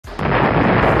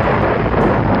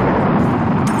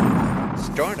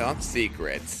Top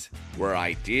Secrets, where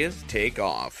ideas take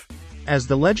off. As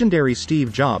the legendary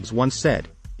Steve Jobs once said,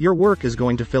 your work is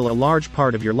going to fill a large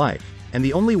part of your life, and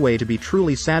the only way to be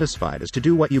truly satisfied is to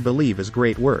do what you believe is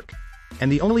great work. And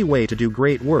the only way to do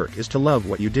great work is to love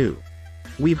what you do.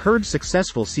 We've heard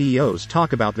successful CEOs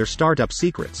talk about their startup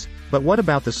secrets, but what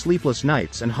about the sleepless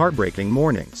nights and heartbreaking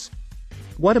mornings?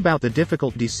 What about the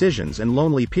difficult decisions and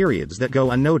lonely periods that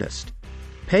go unnoticed?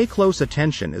 Pay close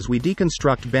attention as we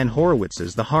deconstruct Ben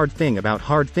Horowitz's The Hard Thing About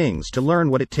Hard Things to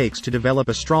learn what it takes to develop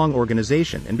a strong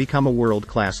organization and become a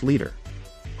world-class leader.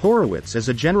 Horowitz is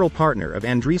a general partner of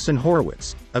Andreessen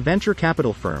Horowitz, a venture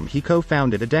capital firm he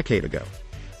co-founded a decade ago.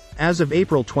 As of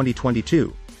April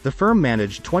 2022, the firm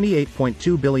managed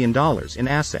 $28.2 billion in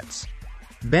assets.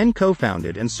 Ben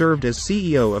co-founded and served as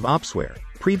CEO of Opsware,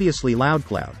 previously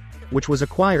LoudCloud, which was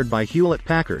acquired by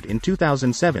Hewlett-Packard in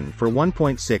 2007 for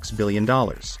 $1.6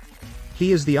 billion.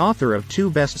 He is the author of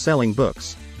 2 best-selling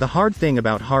books, The Hard Thing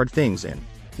About Hard Things and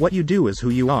What You Do Is Who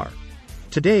You Are.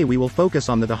 Today we will focus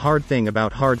on the hard thing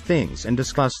about hard things and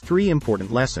discuss 3 important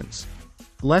lessons.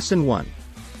 Lesson 1.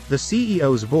 The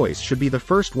CEO's voice should be the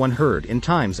first one heard in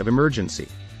times of emergency.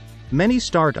 Many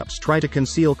startups try to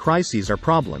conceal crises or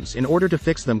problems in order to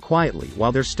fix them quietly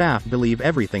while their staff believe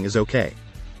everything is okay.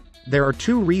 There are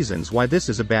 2 reasons why this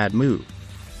is a bad move.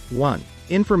 1.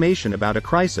 Information about a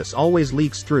crisis always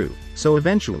leaks through, so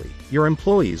eventually, your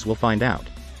employees will find out.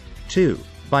 2.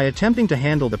 By attempting to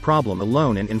handle the problem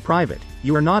alone and in private,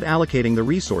 you are not allocating the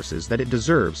resources that it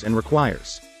deserves and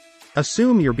requires.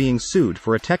 Assume you're being sued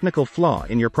for a technical flaw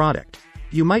in your product.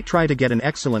 You might try to get an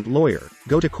excellent lawyer,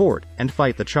 go to court, and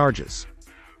fight the charges.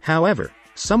 However,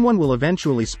 someone will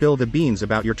eventually spill the beans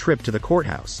about your trip to the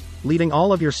courthouse, leading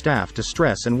all of your staff to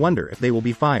stress and wonder if they will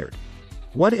be fired.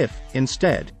 What if,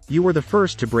 instead, you were the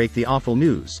first to break the awful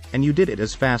news, and you did it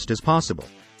as fast as possible?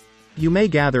 You may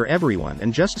gather everyone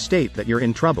and just state that you're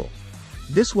in trouble.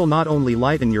 This will not only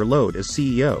lighten your load as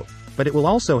CEO, but it will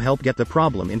also help get the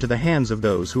problem into the hands of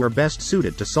those who are best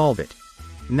suited to solve it.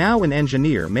 Now an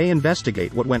engineer may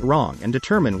investigate what went wrong and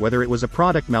determine whether it was a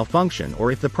product malfunction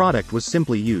or if the product was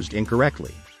simply used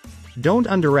incorrectly. Don't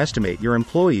underestimate your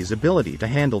employees' ability to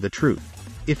handle the truth.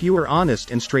 If you are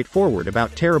honest and straightforward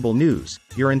about terrible news,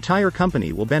 your entire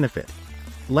company will benefit.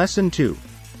 Lesson 2.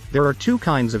 There are 2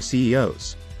 kinds of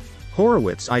CEOs.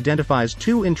 Horowitz identifies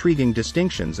 2 intriguing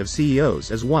distinctions of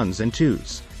CEOs as 1s and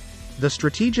 2s. The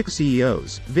strategic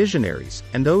CEOs, visionaries,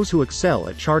 and those who excel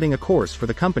at charting a course for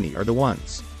the company are the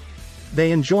 1s.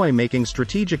 They enjoy making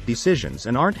strategic decisions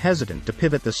and aren't hesitant to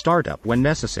pivot the startup when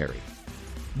necessary.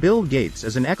 Bill Gates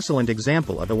is an excellent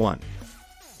example of a 1.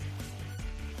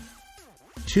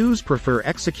 2s prefer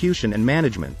execution and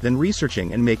management than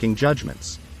researching and making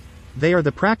judgments. They are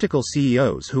the practical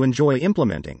CEOs who enjoy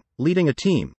implementing, leading a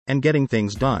team, and getting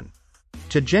things done.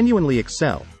 To genuinely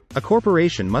excel, a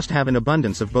corporation must have an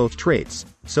abundance of both traits,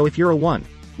 so if you're a 1,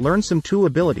 learn some 2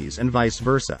 abilities and vice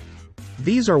versa.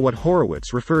 These are what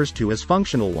Horowitz refers to as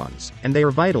functional 1s, and they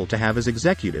are vital to have as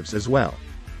executives as well.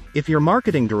 If your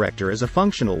marketing director is a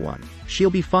functional 1, she'll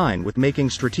be fine with making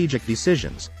strategic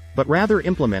decisions, but rather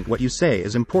implement what you say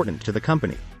is important to the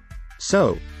company.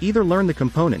 So, either learn the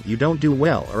component you don't do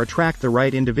well or attract the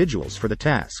right individuals for the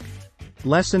task.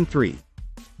 Lesson 3.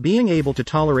 Being able to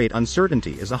tolerate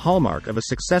uncertainty is a hallmark of a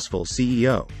successful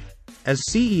CEO. As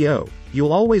CEO,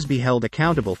 you'll always be held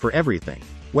accountable for everything,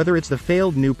 whether it's the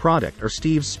failed new product or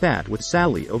Steve's spat with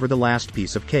Sally over the last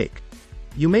piece of cake.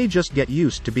 You may just get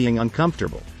used to being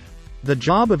uncomfortable. The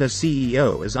job of a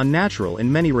CEO is unnatural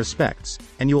in many respects,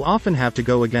 and you'll often have to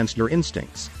go against your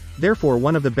instincts. Therefore,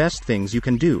 one of the best things you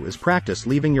can do is practice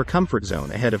leaving your comfort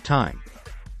zone ahead of time.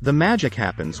 The magic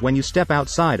happens when you step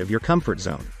outside of your comfort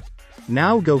zone.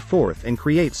 Now go forth and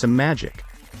create some magic.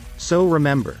 So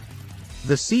remember,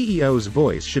 the CEO's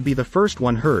voice should be the first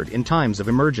one heard in times of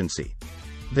emergency.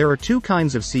 There are 2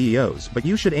 kinds of CEOs, but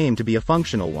you should aim to be a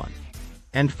functional 1.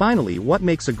 And finally, what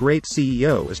makes a great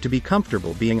CEO is to be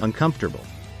comfortable being uncomfortable.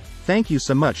 Thank you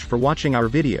so much for watching our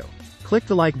video. Click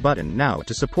the like button now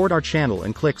to support our channel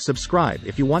and click subscribe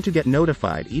if you want to get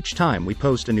notified each time we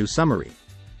post a new summary.